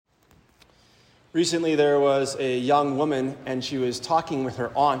Recently, there was a young woman, and she was talking with her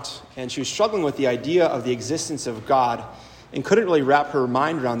aunt, and she was struggling with the idea of the existence of God and couldn't really wrap her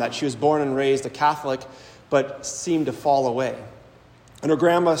mind around that. She was born and raised a Catholic, but seemed to fall away. And her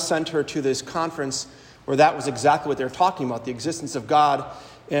grandma sent her to this conference where that was exactly what they were talking about, the existence of God.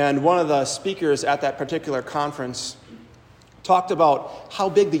 And one of the speakers at that particular conference talked about how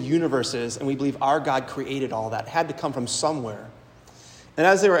big the universe is, and we believe our God created all that. It had to come from somewhere. And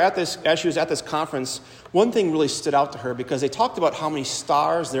as she was at this conference, one thing really stood out to her because they talked about how many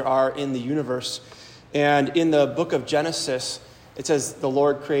stars there are in the universe. And in the book of Genesis, it says the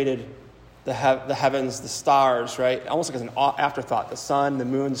Lord created the heavens, the stars, right? Almost like as an afterthought, the sun, the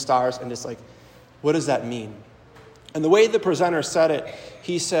moon, the stars, and just like, what does that mean? And the way the presenter said it,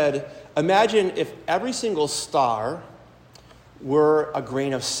 he said, imagine if every single star were a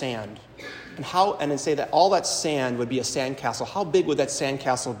grain of sand. And then say that all that sand would be a sandcastle. How big would that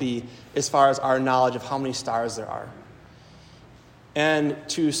sandcastle be as far as our knowledge of how many stars there are? And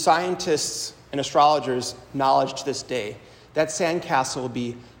to scientists and astrologers' knowledge to this day, that sandcastle will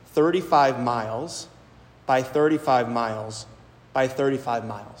be 35 miles by 35 miles by 35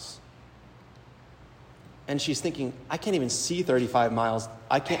 miles. And she's thinking, I can't even see 35 miles.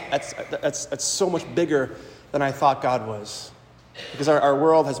 That's so much bigger than I thought God was. Because our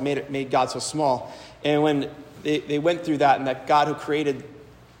world has made God so small. And when they went through that, and that God who created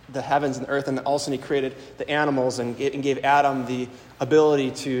the heavens and the earth, and also he created the animals and gave Adam the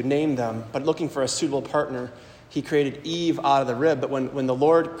ability to name them, but looking for a suitable partner, he created Eve out of the rib. But when the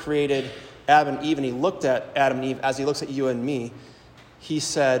Lord created Adam and Eve, and he looked at Adam and Eve as he looks at you and me, he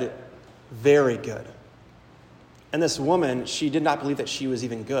said, very good. And this woman, she did not believe that she was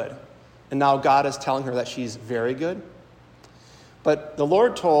even good. And now God is telling her that she's very good. But the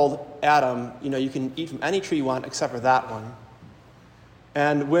Lord told Adam, you can eat from any tree you want except for that one.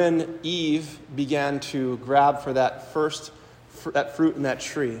 And when Eve began to grab for that fruit in that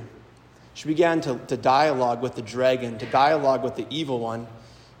tree, she began to dialogue with the dragon, to dialogue with the evil one,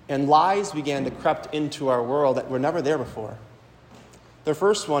 and lies began to creep into our world that were never there before. The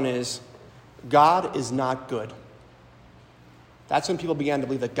first one is, God is not good. That's when people began to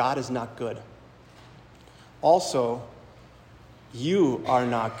believe that God is not good. Also, you are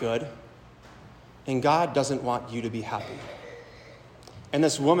not good, and God doesn't want you to be happy. And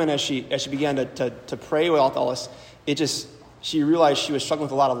this woman, as she began to pray about all this, she realized she was struggling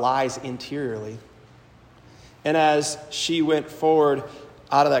with a lot of lies interiorly. And as she went forward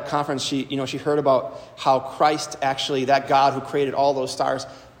out of that conference, she heard about how Christ actually, that God who created all those stars,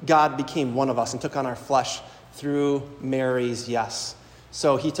 God became one of us and took on our flesh through Mary's yes.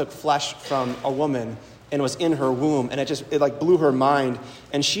 So he took flesh from a woman and was in her womb, and it blew her mind.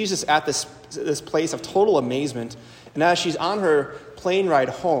 And she's just at this place of total amazement. And as she's on her plane ride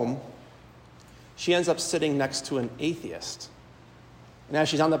home, she ends up sitting next to an atheist. And as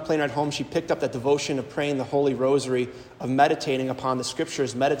she's on the plane ride home, she picked up that devotion of praying the Holy Rosary, of meditating upon the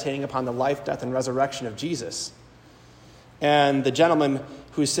Scriptures, meditating upon the life, death, and resurrection of Jesus. And the gentleman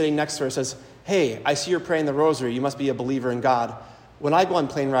who's sitting next to her says, hey, I see you're praying the Rosary. You must be a believer in God. When I go on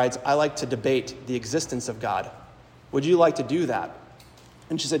plane rides, I like to debate the existence of God. Would you like to do that?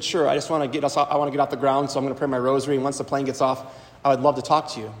 And she said, sure, I want to get off the ground, so I'm going to pray my rosary, and once the plane gets off, I would love to talk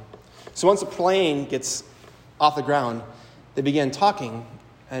to you. So once the plane gets off the ground, they began talking,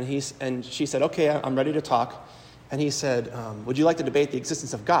 and she said, okay, I'm ready to talk. And he said, would you like to debate the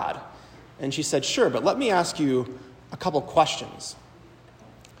existence of God? And she said, sure, but let me ask you a couple questions.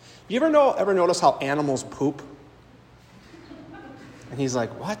 You ever notice how animals poop? And he's like,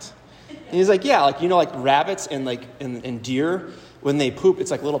 what? And he's like, yeah, like rabbits and deer, when they poop,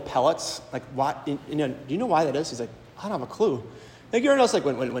 it's like little pellets. Like, what? Do you know why that is? He's like, I don't have a clue. Like, you ever notice,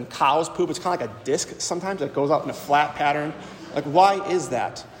 when cows poop, it's kind of like a disc sometimes that goes out in a flat pattern? Like, why is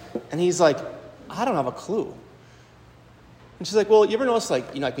that? And he's like, I don't have a clue. And she's like, well, you ever notice,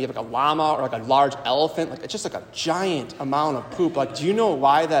 you have like a llama or like a large elephant? Like, it's just like a giant amount of poop. Like, do you know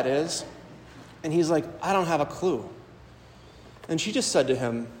why that is? And he's like, I don't have a clue. And she just said to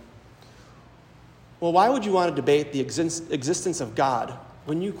him, well, why would you want to debate the existence of God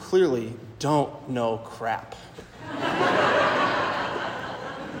when you clearly don't know crap?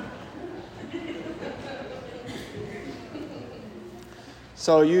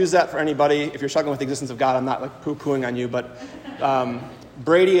 So use that for anybody. If you're struggling with the existence of God, I'm not poo-pooing on you, but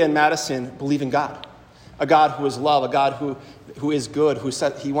Brady and Madison believe in God. A God who is love, a God who is good, who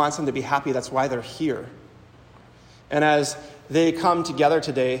said he wants them to be happy. That's why they're here. And as they come together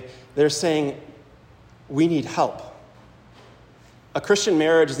today, they're saying, we need help. A Christian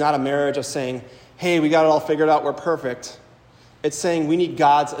marriage is not a marriage of saying, hey, we got it all figured out, we're perfect. It's saying we need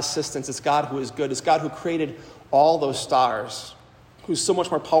God's assistance. It's God who is good. It's God who created all those stars, who's so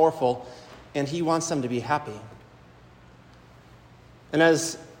much more powerful, and he wants them to be happy. And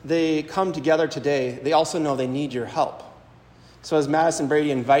as they come together today, they also know they need your help. So as Madison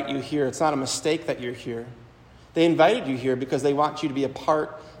Brady invite you here, it's not a mistake that you're here. They invited you here because they want you to be a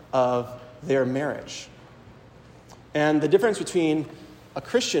part of their marriage. And the difference between a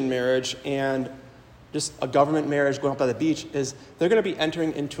Christian marriage and just a government marriage going up by the beach is they're going to be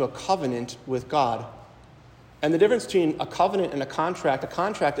entering into a covenant with God. And the difference between a covenant and a contract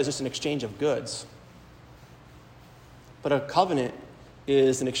is just an exchange of goods. But a covenant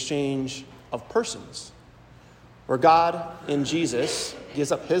is an exchange of persons, where God in Jesus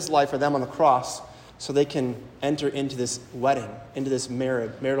gives up his life for them on the cross so they can enter into this wedding, into this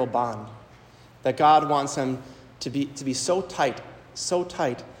marital bond, that God wants them to be so tight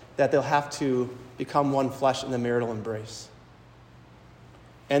that they'll have to become one flesh in the marital embrace.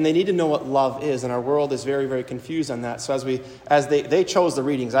 And they need to know what love is, and our world is very, very confused on that. So as they chose the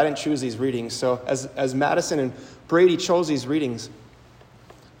readings, I didn't choose these readings. So as Madison and Brady chose these readings,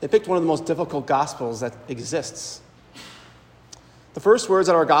 they picked one of the most difficult gospels that exists. The first words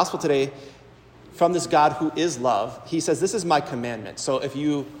out of our gospel today, from this God who is love, he says, "This is my commandment." So if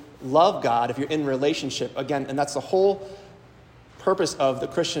you love God, if you're in relationship, again, and that's the whole purpose of the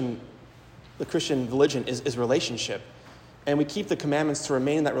Christian religion is relationship. And we keep the commandments to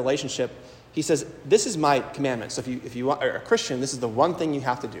remain in that relationship. He says, this is my commandment. So if you are a Christian, this is the one thing you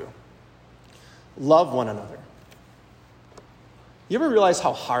have to do. Love one another. You ever realize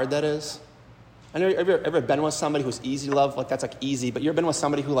how hard that is? I know ever been with somebody who's easy to love? Like that's like easy, but you ever been with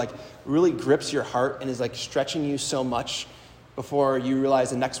somebody who like really grips your heart and is like stretching you so much before you realize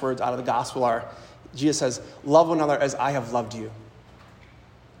the next words out of the gospel are, Jesus says, love one another as I have loved you.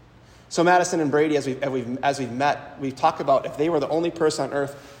 So Madison and Brady, as we've met, we've talked about if they were the only person on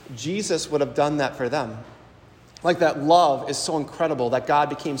earth, Jesus would have done that for them. Like that love is so incredible that God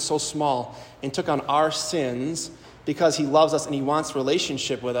became so small and took on our sins because he loves us and he wants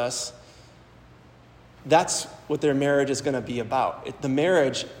relationship with us. That's what their marriage is going to be about. The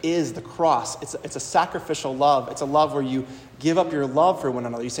marriage is the cross. It's a sacrificial love. It's a love where you give up your love for one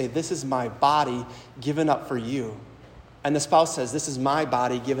another. You say, this is my body given up for you. And the spouse says, this is my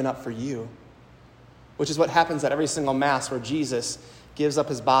body given up for you, which is what happens at every single Mass where Jesus gives up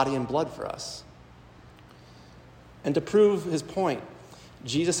his body and blood for us. And to prove his point,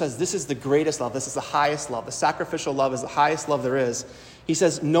 Jesus says this is the greatest love. This is the highest love. The sacrificial love is the highest love there is. He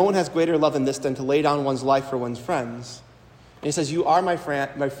says, no one has greater love than this than to lay down one's life for one's friends. And he says, you are my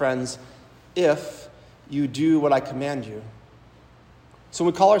friends if you do what I command you. So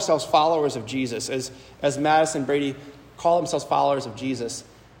we call ourselves followers of Jesus, as Madison Brady call themselves followers of Jesus,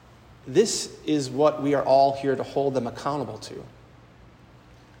 this is what we are all here to hold them accountable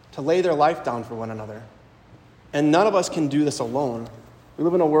to lay their life down for one another. And none of us can do this alone. We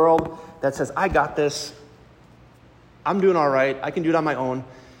live in a world that says, I got this, I'm doing all right, I can do it on my own.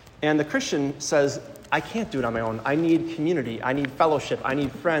 And the Christian says, I can't do it on my own. I need community, I need fellowship, I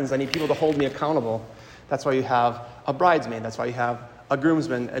need friends, I need people to hold me accountable. That's why you have a bridesmaid, that's why you have a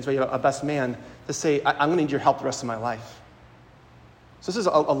groomsman, that's why you have a best man, to say, I'm going to need your help the rest of my life. So this is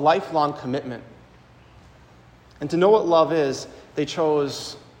a lifelong commitment. And to know what love is, they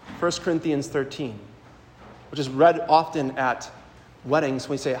chose 1 Corinthians 13, which is read often at weddings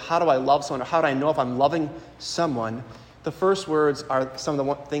when we say, how do I love someone, or how do I know if I'm loving someone? The first words are one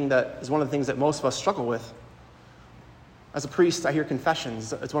of the things that most of us struggle with. As a priest, I hear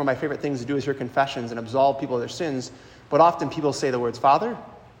confessions. It's one of my favorite things to do is hear confessions and absolve people of their sins. But often people say the words, Father,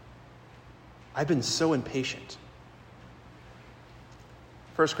 I've been so impatient.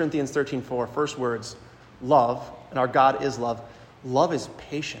 1 Corinthians 13:4, first words, love, and our God is love. Love is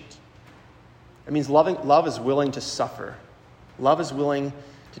patient. It means love is willing to suffer. Love is willing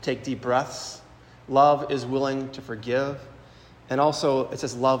to take deep breaths. Love is willing to forgive. And also, it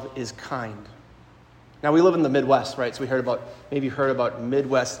says love is kind. Now, we live in the Midwest, right? So maybe you heard about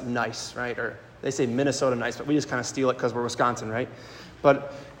Midwest nice, right? Or they say Minnesota nice, but we just kind of steal it because we're Wisconsin, right?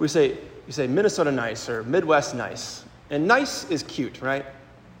 But we say Minnesota nice or Midwest nice. And nice is cute, right?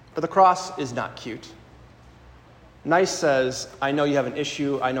 But the cross is not cute. Nice says, I know you have an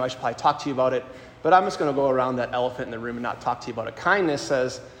issue. I know I should probably talk to you about it, but I'm just going to go around that elephant in the room and not talk to you about it. Kindness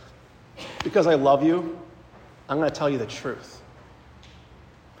says, because I love you, I'm going to tell you the truth.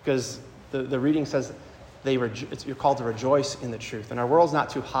 Because the reading says you're called to rejoice in the truth. And our world's not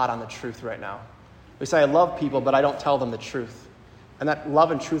too hot on the truth right now. We say, I love people, but I don't tell them the truth. And that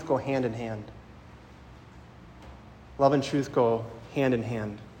love and truth go hand in hand. Love and truth go hand in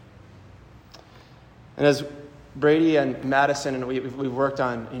hand. And as Brady and Madison, and we've worked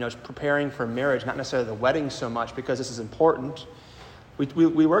on, preparing for marriage, not necessarily the wedding so much because this is important.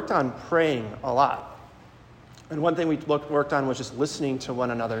 We worked on praying a lot. And one thing we worked on was just listening to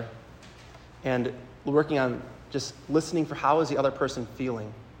one another and working on just listening for how is the other person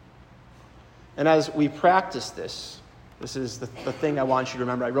feeling. And as we practice this is the thing I want you to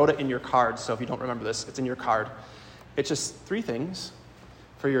remember. I wrote it in your card, so if you don't remember this, it's in your card. It's just 3 things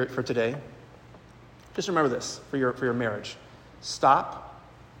for today. Just remember this for your marriage. Stop,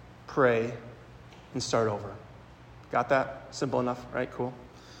 pray, and start over. Got that? Simple enough, right? Cool.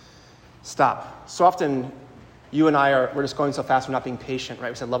 Stop. So often you and we're just going so fast, we're not being patient, right?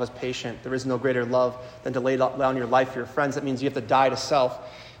 We said love is patient. There is no greater love than to lay down your life for your friends. That means you have to die to self.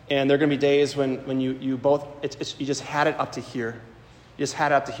 And there are going to be days when you both, you just had it up to here. You just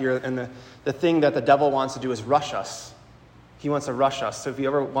had it up to here. And the thing that the devil wants to do is rush us. He wants to rush us. So if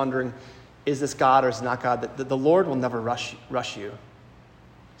you're ever wondering, is this God or is it not God? The Lord will never rush you.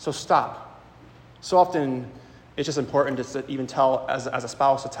 So stop. So often it's just important just to even tell, as a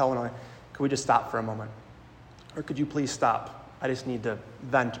spouse, to tell one another, could we just stop for a moment? Or could you please stop? I just need to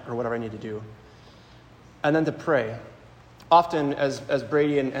vent or whatever I need to do. And then to pray. Often, as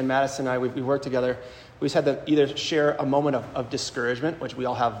Brady and Madison and I, we work together, we've had to either share a moment of discouragement, which we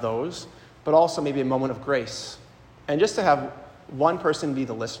all have those, but also maybe a moment of grace. And just to have one person be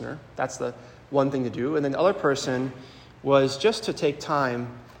the listener, that's the one thing to do. And then the other person was just to take time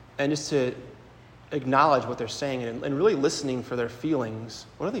and just to acknowledge what they're saying and really listening for their feelings.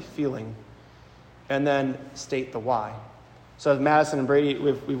 What are they feeling? And then state the why. So as Madison and Brady,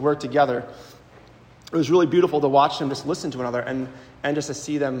 we've worked together. It was really beautiful to watch them just listen to one another and just to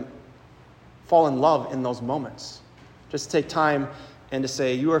see them fall in love in those moments. Just to take time and to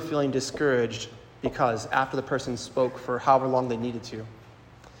say, you are feeling discouraged because after the person spoke for however long they needed to.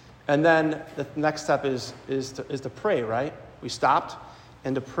 And then the next step is to pray, right? We stopped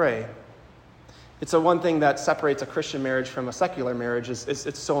and to pray. It's the one thing that separates a Christian marriage from a secular marriage.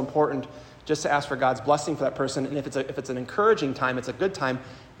 It's so important just to ask for God's blessing for that person. And if it's an encouraging time, it's a good time,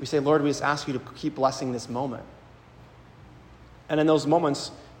 we say, Lord, we just ask you to keep blessing this moment. And in those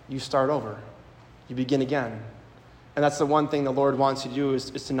moments, you start over. You begin again. And that's the one thing the Lord wants you to do is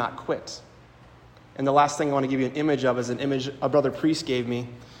to not quit. And the last thing I want to give you an image of is an image a brother priest gave me.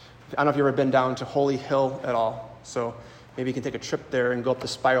 I don't know if you've ever been down to Holy Hill at all. So maybe you can take a trip there and go up the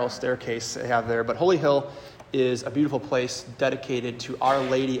spiral staircase they have there. But Holy Hill is a beautiful place dedicated to Our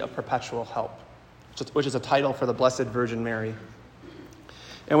Lady of Perpetual Help, which is a title for the Blessed Virgin Mary.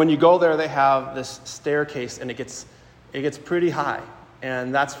 And when you go there, they have this staircase, and it gets pretty high.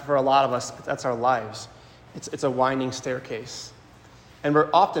 And that's, for a lot of us, that's our lives. It's a winding staircase. And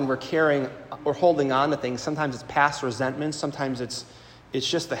we're holding on to things. Sometimes it's past resentment. Sometimes it's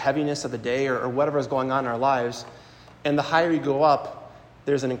just the heaviness of the day or whatever is going on in our lives. And the higher you go up,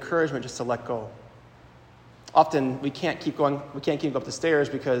 there's an encouragement just to let go. Often we can't keep going. We can't keep up the stairs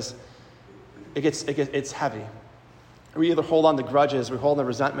because it's heavy. We either hold on to grudges, we hold on to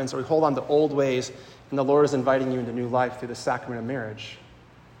resentments, or we hold on to old ways, and the Lord is inviting you into new life through the sacrament of marriage.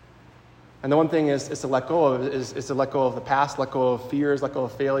 And the one thing is to let go of is to let go of the past, let go of fears, let go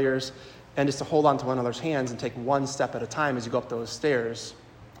of failures, and just to hold on to one another's hands and take one step at a time as you go up those stairs.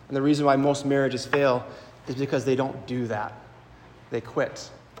 And the reason why most marriages fail is because they don't do that. They quit.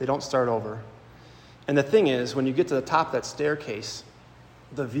 They don't start over. And the thing is, when you get to the top of that staircase,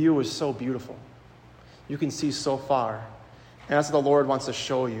 the view is so beautiful. You can see so far. And that's what the Lord wants to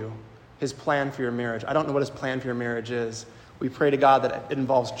show you, his plan for your marriage. I don't know what his plan for your marriage is. We pray to God that it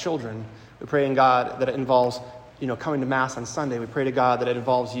involves children. We pray in God that it involves, coming to Mass on Sunday. We pray to God that it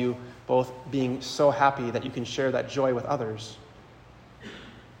involves you both being so happy that you can share that joy with others.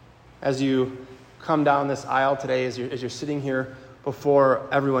 As you come down this aisle today, as you're sitting here before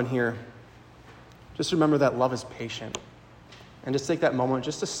everyone here, just remember that love is patient. And just take that moment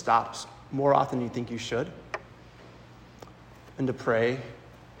just to stop more often than you think you should, and to pray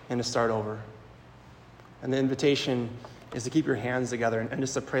and to start over. And the invitation is to keep your hands together and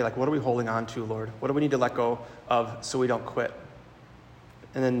just to pray, like, what are we holding on to, Lord? What do we need to let go of so we don't quit?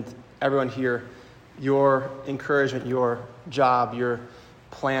 And then everyone here, your encouragement, your job, your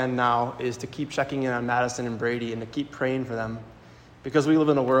plan now is to keep checking in on Madison and Brady and to keep praying for them, because we live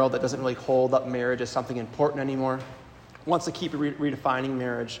in a world that doesn't really hold up marriage as something important anymore, wants to keep redefining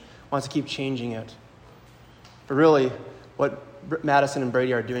marriage, wants to keep changing it. But really, what Madison and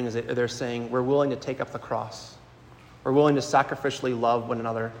Brady are doing is they're saying, we're willing to take up the cross. We're willing to sacrificially love one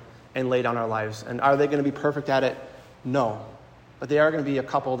another and lay down our lives. And are they going to be perfect at it? No. But they are going to be a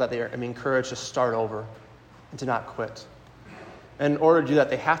couple that they are encouraged to start over and to not quit. And in order to do that,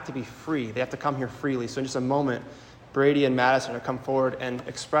 they have to be free. They have to come here freely. So in just a moment, Brady and Madison are going to come forward and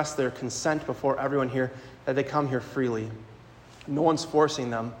express their consent before everyone here that they come here freely. No one's forcing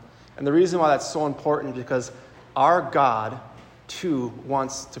them. And the reason why that's so important is because our God, too,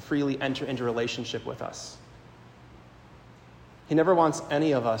 wants to freely enter into relationship with us. He never wants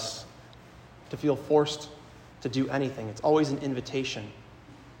any of us to feel forced to do anything. It's always an invitation.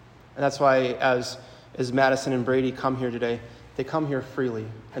 And that's why as Madison and Brady come here today, they come here freely.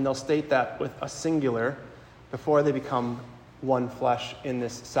 And they'll state that with a singular before they become one flesh in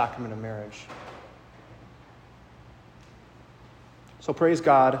this sacrament of marriage. So praise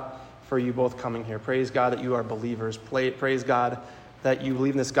God for you both coming here. Praise God that you are believers. Praise God that you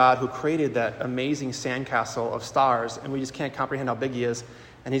believe in this God who created that amazing sandcastle of stars, and we just can't comprehend how big he is,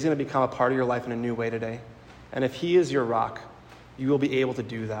 and he's going to become a part of your life in a new way today. And if he is your rock, you will be able to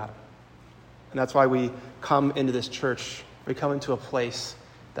do that. And that's why we come into this church. We come into a place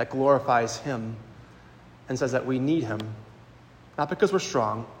that glorifies him and says that we need him, not because we're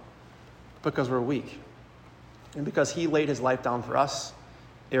strong, but because we're weak. And because he laid his life down for us,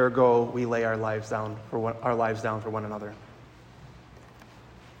 ergo, we lay our lives down for one another.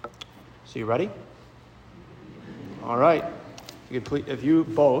 So you ready? All right. If you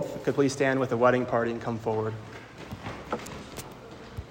both could please stand with the wedding party and come forward.